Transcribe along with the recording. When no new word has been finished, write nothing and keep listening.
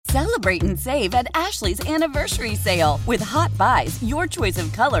Celebrate and save at Ashley's Anniversary Sale. With Hot Buys, your choice of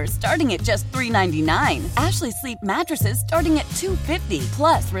colors starting at just $3.99. Ashley Sleep mattresses starting at $2.50.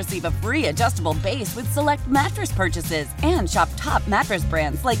 Plus, receive a free adjustable base with select mattress purchases. And shop top mattress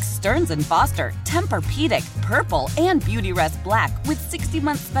brands like Stearns & Foster, Tempur-Pedic, Purple, and Beautyrest Black with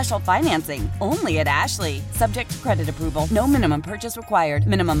 60-month special financing. Only at Ashley. Subject to credit approval. No minimum purchase required.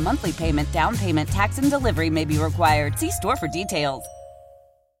 Minimum monthly payment, down payment, tax, and delivery may be required. See store for details.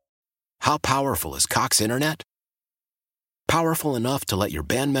 How powerful is Cox Internet? Powerful enough to let your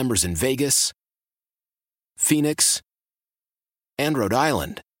band members in Vegas, Phoenix, and Rhode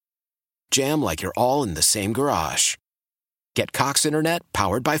Island jam like you're all in the same garage. Get Cox Internet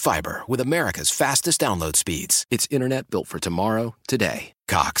powered by fiber with America's fastest download speeds. It's internet built for tomorrow, today.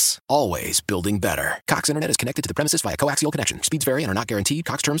 Cox, always building better. Cox Internet is connected to the premises via coaxial connection. Speeds vary and are not guaranteed.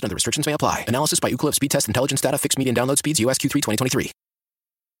 Cox terms and other restrictions may apply. Analysis by Ookla Speed Test Intelligence Data. Fixed median download speeds. US Q3 2023.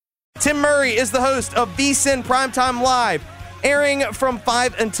 Tim Murray is the host of VSiN Primetime Live, airing from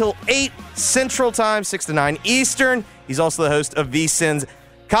 5 until 8 Central Time, 6 to 9 Eastern. He's also the host of VSiN's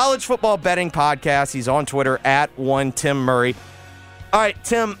college football betting podcast. He's on Twitter at @1TimMurray. All right,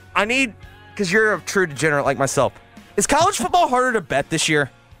 Tim, I need, because you're a true degenerate like myself, is college football harder to bet this year?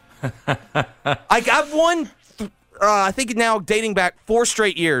 I've won, I think now dating back 4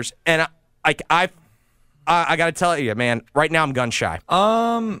 straight years, and I got to tell you, man, right now I'm gun shy.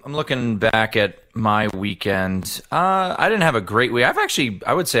 I'm looking back at my weekend. I didn't have a great week.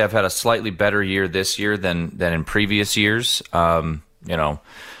 I would say I've had a slightly better year this year than in previous years. But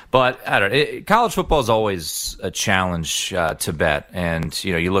I don't know. College football is always a challenge to bet, and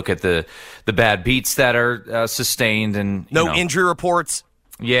you look at the bad beats that are sustained, and injury reports.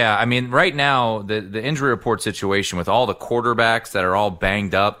 Yeah, I mean, right now the injury report situation with all the quarterbacks that are all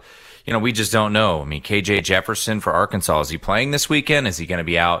banged up. We just don't know. I mean, KJ Jefferson for Arkansas, is he playing this weekend? Is he going to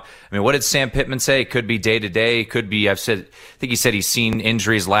be out? I mean, what did Sam Pittman say? It could be day to day. It could be. I think he said he's seen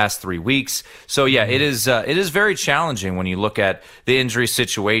injuries last 3 weeks. So yeah, it is very challenging when you look at the injury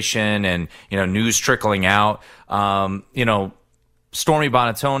situation and news trickling out. Stormy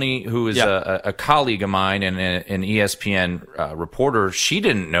Bonatoni, who is a colleague of mine and an ESPN reporter, she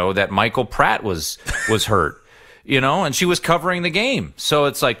didn't know that Michael Pratt was hurt. And she was covering the game. So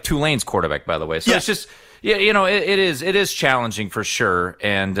it's like Tulane's quarterback, by the way. So it's just, it is challenging for sure.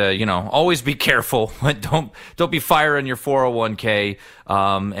 And, always be careful. Don't be firing your 401k.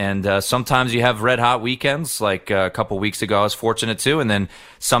 And sometimes you have red hot weekends, like a couple weeks ago I was fortunate to. And then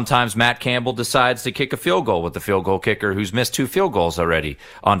sometimes Matt Campbell decides to kick a field goal with the field goal kicker who's missed 2 field goals already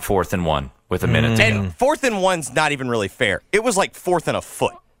on 4th and 1 with a minute to go. And 4th and 1's not even really fair. It was like 4th and a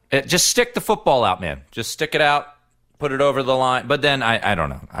foot. Just stick the football out, man. Just stick it out, put it over the line. But then I don't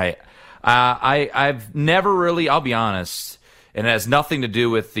know. I've never really, I'll be honest, and it has nothing to do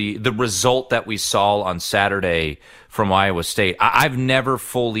with the result that we saw on Saturday from Iowa State. I've never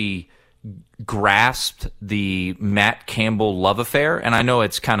fully grasped the Matt Campbell love affair, and I know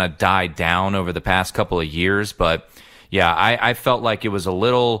it's kind of died down over the past couple of years, but yeah, I felt like it was a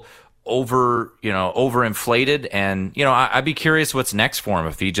little overinflated, and I'd be curious what's next for him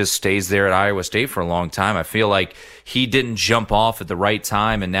if he just stays there at Iowa State for a long time. I feel like he didn't jump off at the right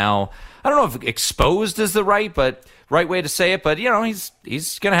time, and now I don't know if exposed is the right way to say it, but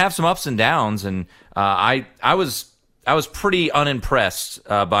he's going to have some ups and downs, and I was pretty unimpressed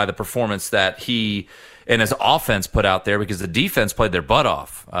by the performance that he and his offense put out there, because the defense played their butt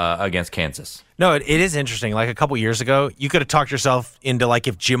off against Kansas. No, it is interesting. Like a couple years ago, you could have talked yourself into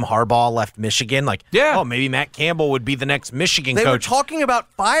if Jim Harbaugh left Michigan, maybe Matt Campbell would be the next Michigan coach. They were talking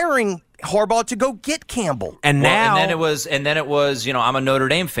about firing Harbaugh to go get Campbell. And then it was, I'm a Notre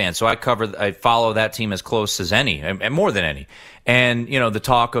Dame fan, so I follow that team as close as any, and more than any. And, the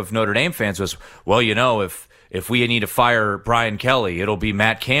talk of Notre Dame fans was, if we need to fire Brian Kelly, it'll be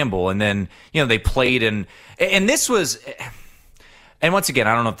Matt Campbell. And then, they played and this was, and once again,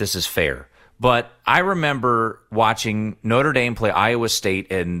 I don't know if this is fair, but I remember watching Notre Dame play Iowa State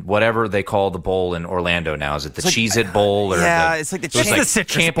in whatever they call the bowl in Orlando now. Is it the Cheez-It Bowl? It's like the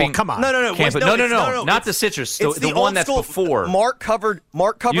Citrus Bowl. Come on. No, not the Citrus. The one that's before. Mark covered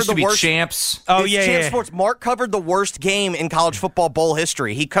used the to be worst. Champs. Oh, yeah, Champs Sports. Mark covered the worst game in college football bowl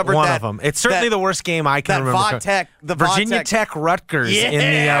history. He covered one of them. It's certainly the worst game I can remember. The Virginia Tech Rutgers in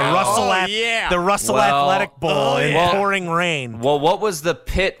the Russell Athletic Bowl in pouring rain. Well, what was the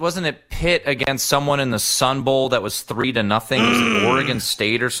Pitt? Wasn't it Pitt against someone in the Sun Bowl that was 3-0? Was it Oregon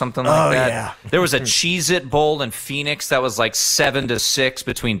State or something like that? Yeah. There was a Cheez-It Bowl in Phoenix that was 7-6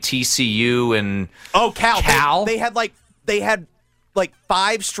 between TCU and Cal. Cal. They had like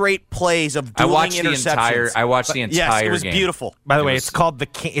 5 straight plays of dueling interceptions. I watched the entire yes, it was game. Beautiful. By the way, it's called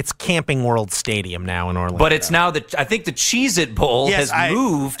it's Camping World Stadium now in Orlando. But it's now I think the Cheez-It Bowl has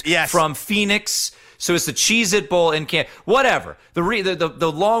moved Yes. from Phoenix. So it's the Cheez-It Bowl in Camp. Whatever.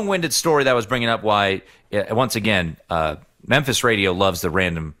 The long-winded story that I was bringing up why, once again, Memphis radio loves the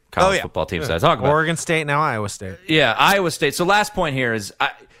random college football teams that I talk about. Oregon State, now Iowa State. Yeah, Iowa State. So last point here is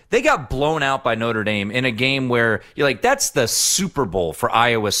they got blown out by Notre Dame in a game where you're like, that's the Super Bowl for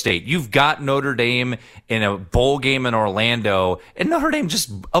Iowa State. You've got Notre Dame in a bowl game in Orlando, and Notre Dame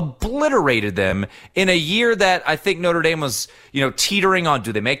just obliterated them in a year that I think Notre Dame was, teetering on,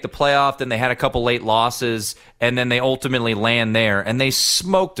 do they make the playoff? Then they had a couple late losses, and then they ultimately land there, and they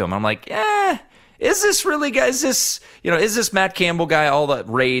smoked them. I'm like, is this really, guys? Is this Matt Campbell guy all that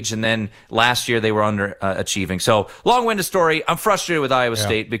rage? And then last year they were underachieving. So long-winded story. I'm frustrated with Iowa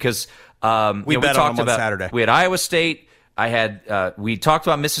State because we bet on them on Saturday. We had Iowa State. We talked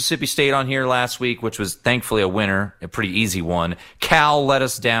about Mississippi State on here last week, which was thankfully a winner, a pretty easy one. Cal let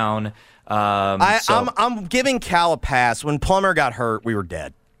us down. I'm giving Cal a pass. When Plummer got hurt, we were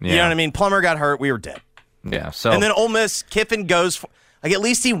dead. Yeah. You know what I mean? Plummer got hurt, we were dead. Yeah. So and then Ole Miss, Kiffin goes. At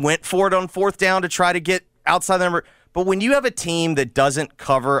least he went for it on 4th down to try to get outside the number. But when you have a team that doesn't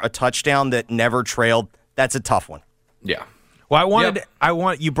cover a touchdown that never trailed, that's a tough one. Yeah.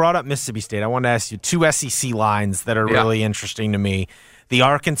 Well, you brought up Mississippi State. I wanted to ask you 2 SEC lines that are really interesting to me. The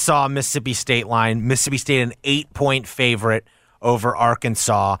Arkansas-Mississippi State line. Mississippi State an 8-point favorite over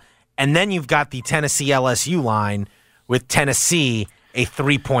Arkansas. And then you've got the Tennessee-LSU line with Tennessee a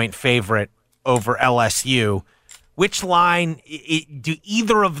 3-point favorite over LSU. Which line do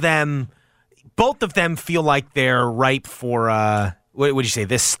either of them, both of them feel like they're ripe for, what would you say,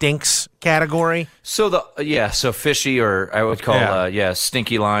 this stinks category? So so fishy, or I would call,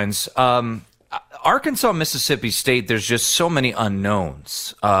 stinky lines. Arkansas, Mississippi State, there's just so many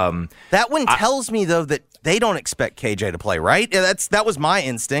unknowns. That one tells me, though, that they don't expect KJ to play, right? That was my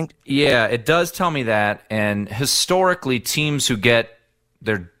instinct. Yeah, it does tell me that. And historically, teams who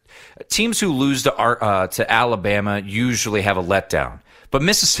lose to Alabama usually have a letdown. But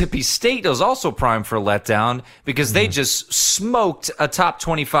Mississippi State is also primed for a letdown because they just smoked a top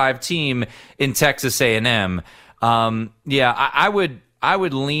 25 team in Texas A&M. I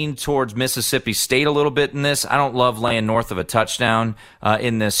would lean towards Mississippi State a little bit in this. I don't love laying north of a touchdown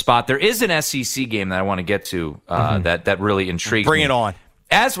in this spot. There is an SEC game that I want to get to that really intrigues me. Bring it on.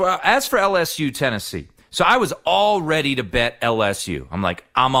 As for LSU, Tennessee. So I was all ready to bet LSU. I'm like,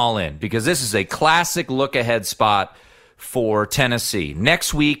 I'm all in because this is a classic look-ahead spot for Tennessee.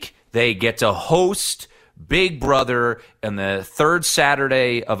 Next week, they get to host Big Brother on the 3rd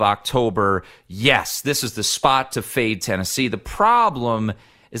Saturday of October. Yes, this is the spot to fade Tennessee. The problem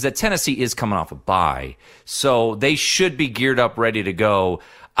is that Tennessee is coming off a bye, so they should be geared up, ready to go.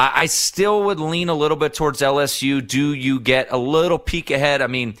 I still would lean a little bit towards LSU. Do you get a little peek ahead? I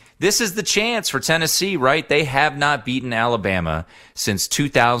mean, this is the chance for Tennessee, right? They have not beaten Alabama since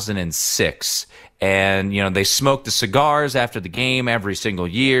 2006. And, they smoke the cigars after the game every single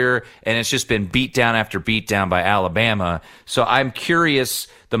year, and it's just been beat down after beat down by Alabama. So I'm curious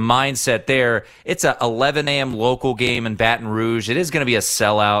the mindset there. It's a 11 a.m. local game in Baton Rouge. It is going to be a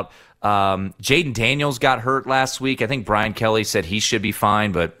sellout. Jaden Daniels got hurt last week. I think Brian Kelly said he should be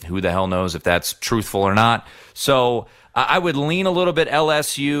fine, but who the hell knows if that's truthful or not. So I would lean a little bit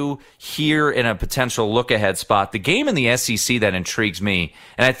LSU here in a potential look-ahead spot. The game in the SEC that intrigues me,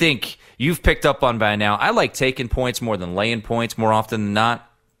 and I think you've picked up on by now, I like taking points more than laying points more often than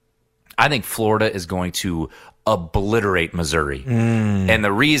not. I think Florida is going to obliterate Missouri. And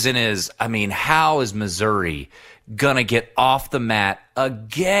the reason is, how is Missouri going to get off the mat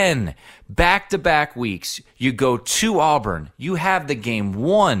again? Back-to-back weeks, you go to Auburn. You have the game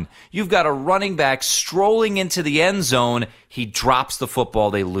won. You've got a running back strolling into the end zone. He drops the football.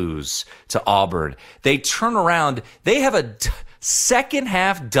 They lose to Auburn. They turn around. They have a second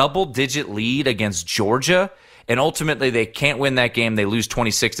half double-digit lead against Georgia. And ultimately, they can't win that game. They lose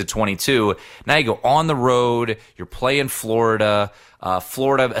 26-22. Now you go on the road. You're playing Florida.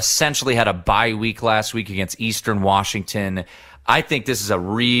 Florida essentially had a bye week last week against Eastern Washington. I think this is a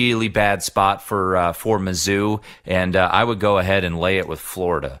really bad spot for Mizzou, and I would go ahead and lay it with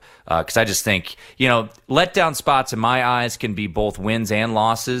Florida because I just think, letdown spots in my eyes can be both wins and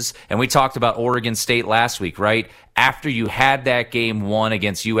losses. And we talked about Oregon State last week, right? After you had that game won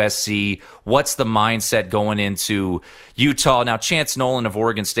against USC, what's the mindset going into Utah? Now, Chance Nolan of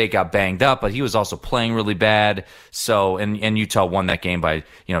Oregon State got banged up, but he was also playing really bad. So, and Utah won that game by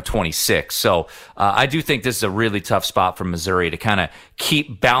 26. So, I do think this is a really tough spot for Missouri to kind of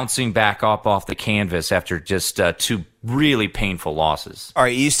keep bouncing back up off the canvas after just two really painful losses. All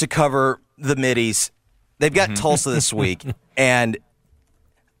right, you used to cover the Middies. They've got Tulsa this week, and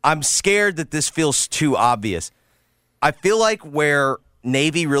I'm scared that this feels too obvious. I feel like where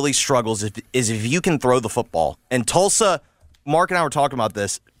Navy really struggles is if you can throw the football. And Tulsa, Mark and I were talking about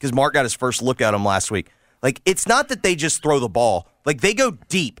this because Mark got his first look at them last week. Like, it's not that they just throw the ball. Like, they go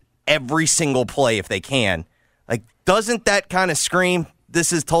deep every single play if they can. Like, doesn't that kind of scream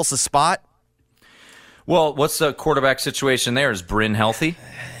this is Tulsa's spot? Well, what's the quarterback situation there? Is Bryn healthy?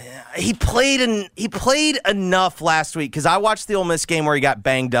 He played enough last week because I watched the Ole Miss game where he got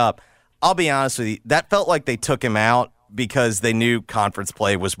banged up. I'll be honest with you, that felt like they took him out because they knew conference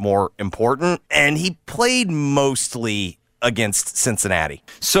play was more important, and he played mostly against Cincinnati.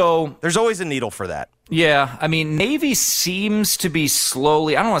 So there's always a needle for that. Yeah, I mean, Navy seems to be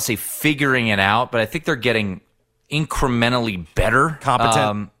slowly, I don't want to say figuring it out, but I think they're getting incrementally better.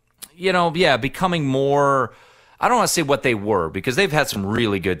 Competent. Becoming more, I don't want to say what they were, because they've had some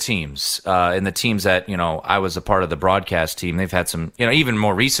really good teams. And the teams that, I was a part of the broadcast team, they've had some, even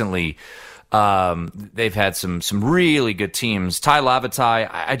more recently, they've had some really good teams. Ty Lavatai,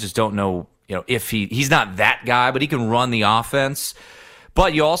 I just don't know, if he's not that guy, but he can run the offense.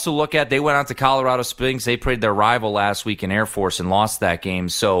 But you also look at, they went out to Colorado Springs. They played their rival last week in Air Force and lost that game.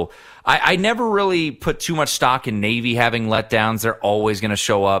 So I never really put too much stock in Navy having letdowns. They're always going to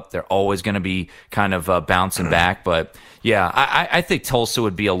show up. They're always going to be kind of bouncing back. But, yeah, I think Tulsa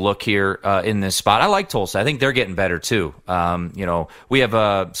would be a look here in this spot. I like Tulsa. I think they're getting better, too. We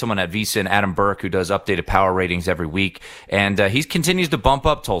have someone at VSiN, Adam Burke, who does updated power ratings every week. And he continues to bump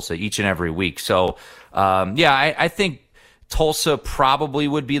up Tulsa each and every week. So, I think Tulsa probably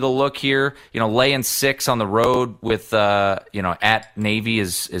would be the look here. Laying 6 on the road with, at Navy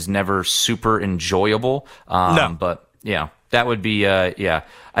is never super enjoyable. No. But, yeah, that would be, I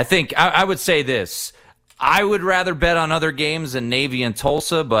think I would say this. I would rather bet on other games than Navy and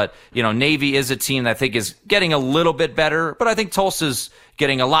Tulsa, but, Navy is a team that I think is getting a little bit better, but I think Tulsa's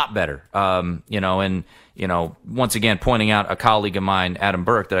getting a lot better. Once again, pointing out a colleague of mine, Adam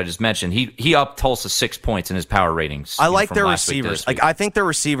Burke, that I just mentioned, he upped Tulsa 6 points in his power ratings. I like their receivers. I think their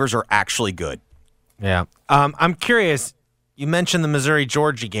receivers are actually good. Yeah. I'm curious. You mentioned the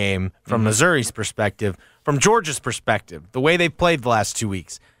Missouri-Georgia game from Missouri's perspective. From Georgia's perspective, the way they've played the last 2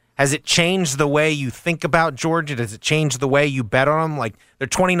 weeks, has it changed the way you think about Georgia? Does it change the way you bet on them? Like, they're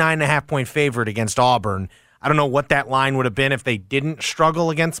 29.5-point favorite against Auburn. I don't know what that line would have been if they didn't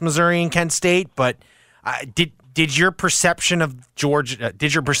struggle against Missouri and Kent State, but did your perception of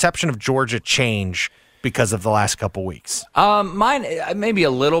Georgia change because of the last couple weeks? Mine maybe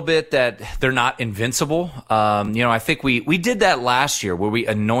a little bit that they're not invincible. I think we did that last year where we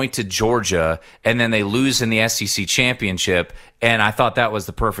anointed Georgia and then they lose in the SEC championship, and I thought that was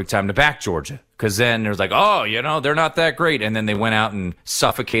the perfect time to back Georgia because then there's like, they're not that great, and then they went out and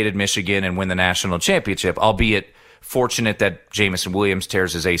suffocated Michigan and win the national championship, albeit fortunate that Jamison Williams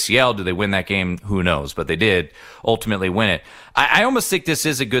tears his ACL. Do they win that game? Who knows? But they did ultimately win it. I almost think this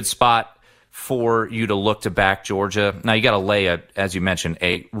is a good spot for you to look to back Georgia. Now, you got to lay, as you mentioned,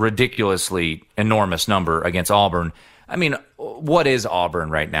 a ridiculously enormous number against Auburn. I mean, what is Auburn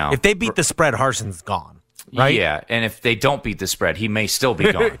right now? If they beat the spread, Harson's gone, right? Yeah, and if they don't beat the spread, he may still be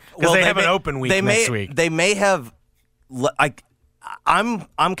gone. Because they have an open week next week. They may have, I'm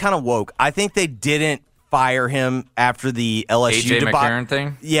kind of woke. I think they didn't fire him after the LSU AJ McCarron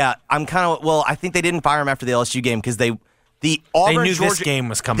thing? Yeah, I think they didn't fire him after the LSU game because the Auburn knew Georgia this game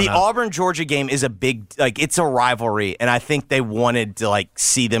was coming up. The Auburn-Georgia game is a big, it's a rivalry, and I think they wanted to,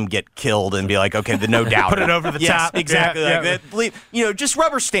 see them get killed and be like, okay, no doubt. Put it over the top. Exactly. Yeah. Just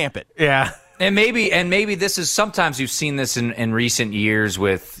rubber stamp it. Yeah. And maybe this is, sometimes you've seen this in recent years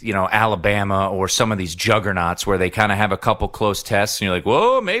with, Alabama or some of these juggernauts where they kind of have a couple close tests and you're like,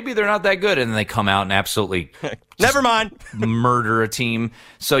 whoa, maybe they're not that good. And then they come out and absolutely never mind murder a team.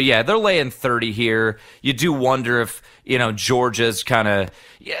 So, yeah, they're laying 30 here. You do wonder if, Georgia's kind of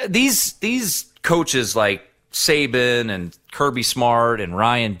these coaches like Saban and Kirby Smart and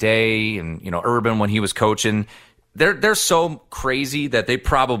Ryan Day and, Urban when he was coaching, they're so crazy that they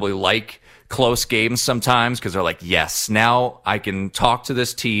probably like close games sometimes because they're like, yes, now I can talk to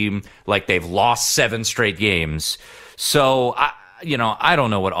this team like they've lost 7 straight games. So, I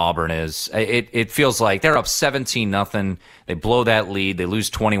don't know what Auburn is. It feels like they're up 17-0. They blow that lead. They lose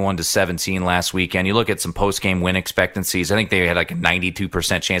 21-17 last weekend. You look at some post-game win expectancies. I think they had like a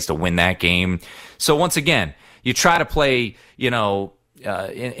 92% chance to win that game. So once again, you try to play, in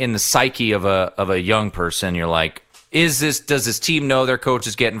the psyche of a young person. You're like, does this team know their coach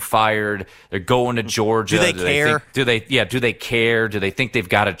is getting fired? They're going to Georgia. Do they care? Do they care? Do they think they've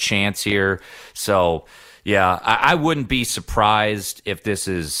got a chance here? So, Yeah, I wouldn't be surprised if this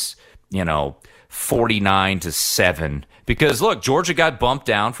is, 49-7. Because look, Georgia got bumped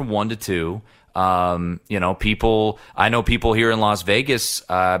down from 1-2. I know people here in Las Vegas,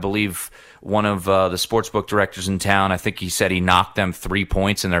 I believe one of the sportsbook directors in town, I think he said he knocked them 3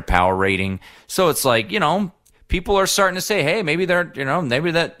 points in their power rating. So it's like, people are starting to say, hey, maybe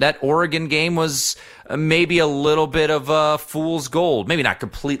maybe that Oregon game was maybe a little bit of fool's gold. Maybe not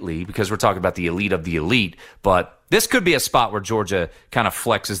completely, because we're talking about the elite of the elite, but this could be a spot where Georgia kind of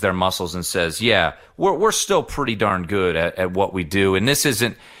flexes their muscles and says, yeah, we're still pretty darn good at what we do. And this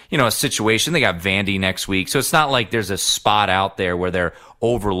isn't, a situation. They got Vandy next week. So it's not like there's a spot out there where they're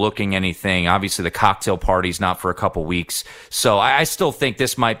overlooking anything. Obviously, the cocktail party's not for a couple weeks. So I still think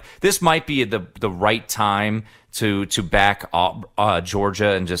this might be the right time to back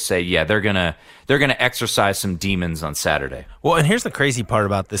Georgia and just say, yeah, they're gonna exercise some demons on Saturday. Well, and here's the crazy part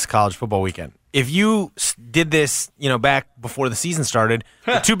about this college football weekend. If you did this, back before the season started,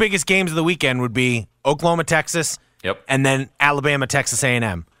 the two biggest games of the weekend would be Oklahoma, Texas, and then Alabama, Texas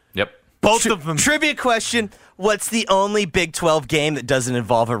A&M. Yep. Both of them. Trivia question: what's the only Big 12 game that doesn't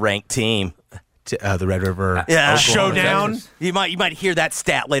involve a ranked team? The Red River Showdown. You might hear that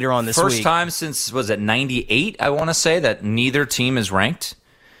stat later on this week. First time since, was it 98, I want to say, that neither team is ranked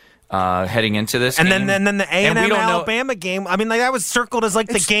heading into this and game. Then the A&M Alabama game, I mean, that was circled as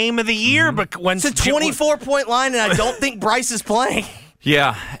the game of the year. But when it's a 24-point line, and I don't think Bryce is playing.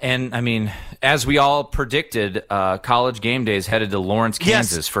 Yeah, and I mean, as we all predicted, College Game Day is headed to Lawrence,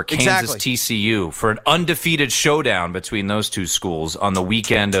 Kansas for Kansas TCU for an undefeated showdown between those two schools on the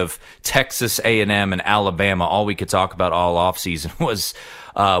weekend of Texas A&M and Alabama. All we could talk about all offseason was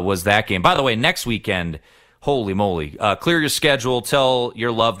that game. By the way, next weekend, holy moly, clear your schedule, tell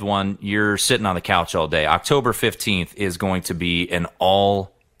your loved one you're sitting on the couch all day. October 15th is going to be an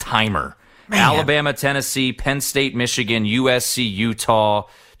all-timer. Man. Alabama, Tennessee, Penn State, Michigan, USC, Utah,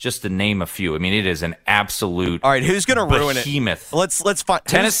 just to name a few. I mean, it is an absolute. All right, who's going to ruin it? Behemoth. Let's find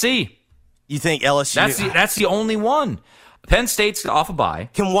Tennessee. You think LSU? That's the only one. Penn State's off a bye.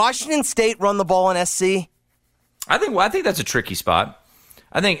 Can Washington State run the ball in SC? I think that's a tricky spot.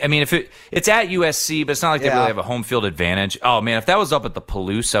 I mean, if it's at USC, but it's not like they really have a home field advantage. Oh man, if that was up at the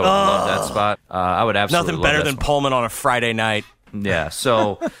Palouse, I would love that spot. I would absolutely nothing better love that than spot. Pullman on a Friday night. Yeah,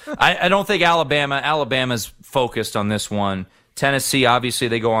 so I don't think Alabama's focused on this one. Tennessee, obviously,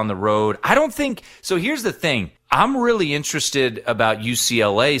 they go on the road. I don't think – so here's the thing. I'm really interested about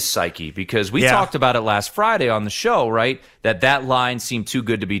UCLA's psyche because we talked about it last Friday on the show, right? That line seemed too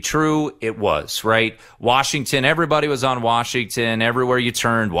good to be true. It was, right? Washington, everybody was on Washington. Everywhere you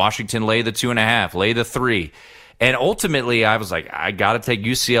turned, Washington lay the 2.5, lay the 3. And ultimately, I was like, I got to take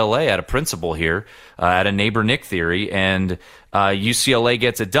UCLA at a principle here, at a neighbor Nick theory, and UCLA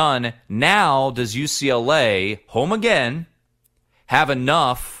gets it done. Now, does UCLA, home again, have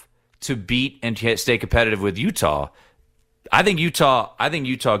enough to beat and stay competitive with Utah? I think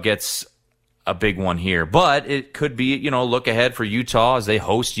Utah gets a big one here, but it could be, look ahead for Utah as they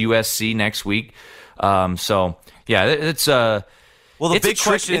host USC next week. So yeah, it's well, the big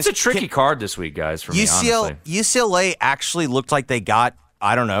question is, it's a tricky card this week, guys, for me, honestly. UCLA actually looked like they got,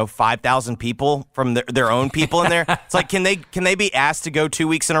 5,000 people from their own people in there. It's like, can they be asked to go 2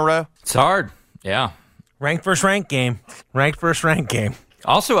 weeks in a row? It's hard. Yeah. Ranked versus ranked game. Ranked versus ranked game.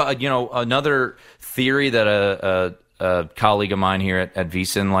 Also, another theory that a colleague of mine here at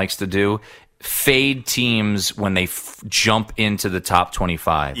VSiN likes to do, fade teams when they jump into the top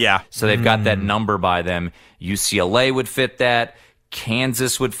 25. Yeah. So they've got that number by them. UCLA would fit that.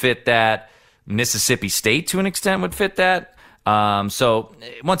 Kansas would fit that. Mississippi State, to an extent, would fit that. So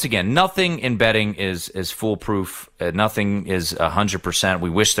once again, nothing in betting is foolproof. Nothing is 100%. We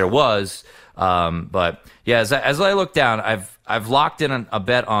wish there was. But yeah, as I look down, I've locked in a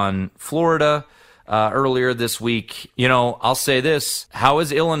bet on Florida earlier this week. I'll say this: how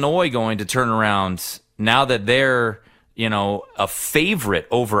is Illinois going to turn around now that they're a favorite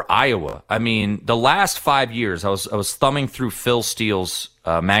over Iowa? I mean, the last 5 years, I was thumbing through Phil Steele's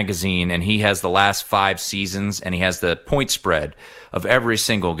magazine, and he has the last 5 seasons, and he has the point spread of every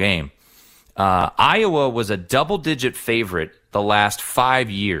single game. Iowa was a double-digit favorite the last 5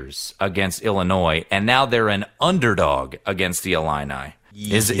 years against Illinois, and now they're an underdog against the Illini.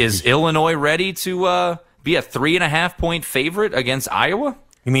 Is Illinois ready to be a 3.5-point favorite against Iowa?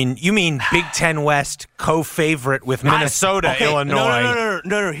 You mean Big Ten West co-favorite with Minnesota, Illinois?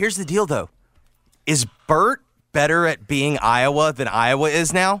 No. Here's the deal, though. Is Burt better at being Iowa than Iowa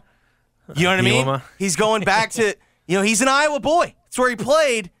is now? You know what I mean? He's going back to, he's an Iowa boy. That's where he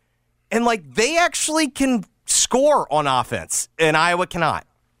played. And, they actually can score on offense, and Iowa cannot.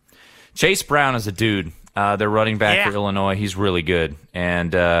 Chase Brown is a dude. their running back for Illinois. He's really good.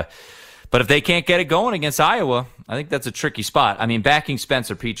 And but if they can't get it going against Iowa, I think that's a tricky spot. I mean, backing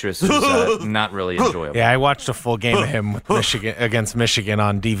Spencer Petras is not really enjoyable. Yeah, I watched a full game of him with against Michigan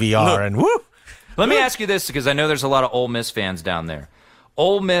on DVR, and woo! Let me ask you this, because I know there's a lot of Ole Miss fans down there.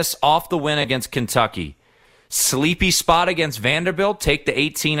 Ole Miss off the win against Kentucky. Sleepy spot against Vanderbilt, take the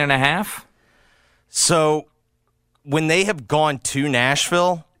 18.5? So when they have gone to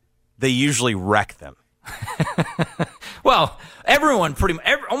Nashville, they usually wreck them. Well,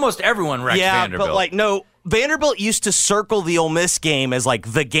 almost everyone wrecked Vanderbilt. Yeah, but no, Vanderbilt used to circle the Ole Miss game as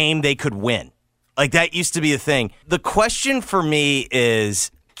the game they could win. That used to be a thing. The question for me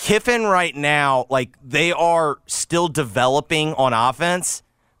is Kiffin right now, they are still developing on offense.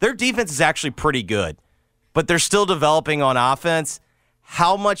 Their defense is actually pretty good, but they're still developing on offense.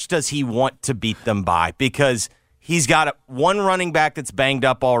 How much does he want to beat them by? Because he's got one running back that's banged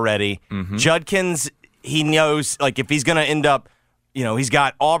up already. Mm-hmm. Judkins, he knows, if he's going to end up, he's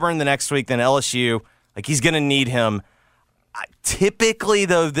got Auburn the next week, then LSU. He's going to need him. Typically,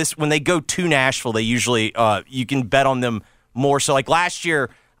 though, when they go to Nashville, they usually, you can bet on them more. So, last year,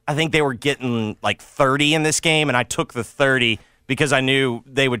 I think they were getting 30 in this game, and I took the 30 because I knew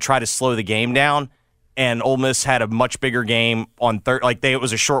they would try to slow the game down. And Ole Miss had a much bigger game on it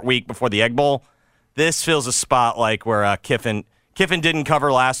was a short week before the Egg Bowl. This feels a spot where Kiffin didn't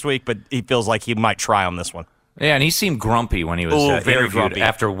cover last week, but he feels like he might try on this one. Yeah, and he seemed grumpy when he was very interviewed grumpy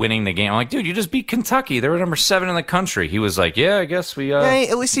after winning the game. I'm like, dude, you just beat Kentucky. They were number 7 in the country. He was like, yeah, I guess we...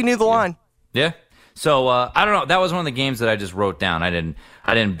 at least he knew the line. Yeah. So, I don't know. That was one of the games that I just wrote down. I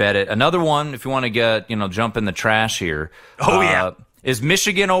didn't bet it. Another one, if you want to get, jump in the trash here. Yeah. Is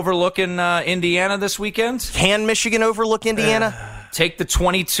Michigan overlooking Indiana this weekend? Can Michigan overlook Indiana? Take the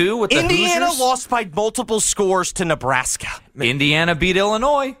 22 with the Indiana Hoosiers? lost by multiple scores to Nebraska. Indiana beat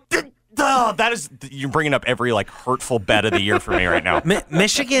Illinois. You're bringing up every hurtful bet of the year for me right now.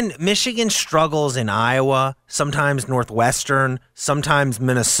 Michigan struggles in Iowa, sometimes Northwestern, sometimes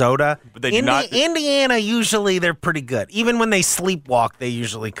Minnesota. But they do not. Indiana, usually they're pretty good. Even when they sleepwalk, they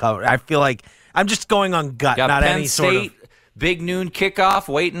usually cover. I feel like I'm just going on gut, got not Penn any State, sort of. big noon kickoff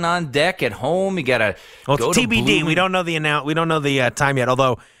waiting on deck at home. You got to Well, go it's to TBD. Blooming. We don't know the time yet.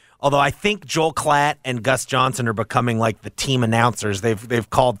 Although I think Joel Klatt and Gus Johnson are becoming the team announcers. They've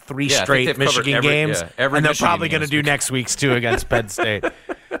called 3 straight Michigan games, and they're probably going to do next week's too against Penn State.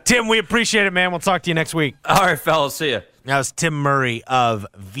 Tim, we appreciate it, man. We'll talk to you next week. All right, fellas, see ya. That was Tim Murray of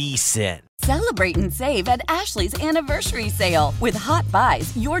VSiN. Celebrate and save at Ashley's Anniversary Sale. With Hot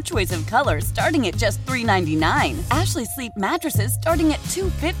Buys, your choice of colors starting at just $3.99. Ashley Sleep mattresses starting at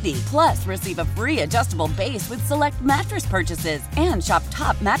 $2.50. Plus, receive a free adjustable base with select mattress purchases. And shop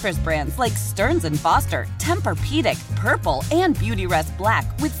top mattress brands like Stearns & Foster, Tempur-Pedic, Purple, and Beautyrest Black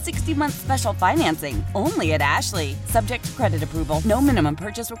with 60-month special financing. Only at Ashley. Subject to credit approval. No minimum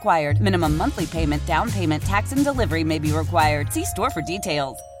purchase required. Minimum monthly payment, down payment, tax, and delivery may be required. See store for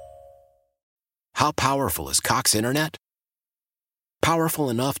details. How powerful is Cox Internet? Powerful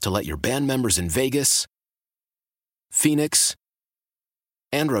enough to let your band members in Vegas, Phoenix,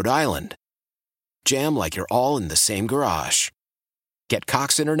 and Rhode Island jam like you're all in the same garage. Get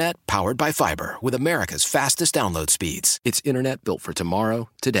Cox Internet powered by fiber with America's fastest download speeds. It's internet built for tomorrow,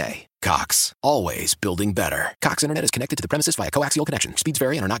 today. Cox, always building better. Cox Internet is connected to the premises via coaxial connection. Speeds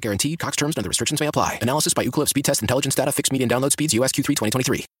vary and are not guaranteed. Cox terms and other restrictions may apply. Analysis by Ookla Speed Test Intelligence Data. Fixed median download speeds. US Q3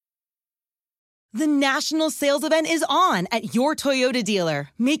 2023. The national sales event is on at your Toyota dealer,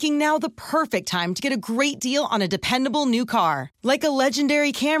 making now the perfect time to get a great deal on a dependable new car. Like a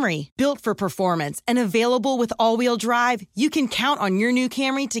legendary Camry, built for performance and available with all-wheel drive, you can count on your new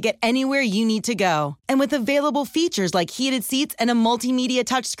Camry to get anywhere you need to go. And with available features like heated seats and a multimedia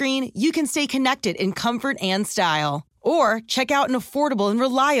touchscreen, you can stay connected in comfort and style. Or check out an affordable and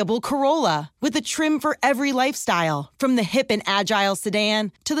reliable Corolla with a trim for every lifestyle. From the hip and agile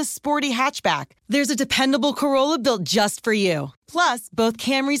sedan to the sporty hatchback, there's a dependable Corolla built just for you. Plus, both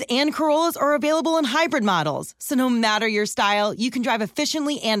Camrys and Corollas are available in hybrid models, so no matter your style, you can drive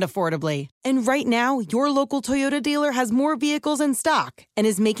efficiently and affordably. And right now, your local Toyota dealer has more vehicles in stock and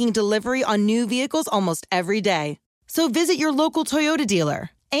is making delivery on new vehicles almost every day. So visit your local Toyota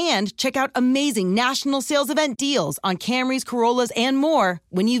dealer. And check out amazing national sales event deals on Camrys, Corollas, and more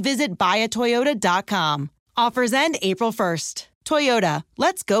when you visit buyatoyota.com. Offers end April 1st. Toyota,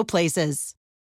 let's go places.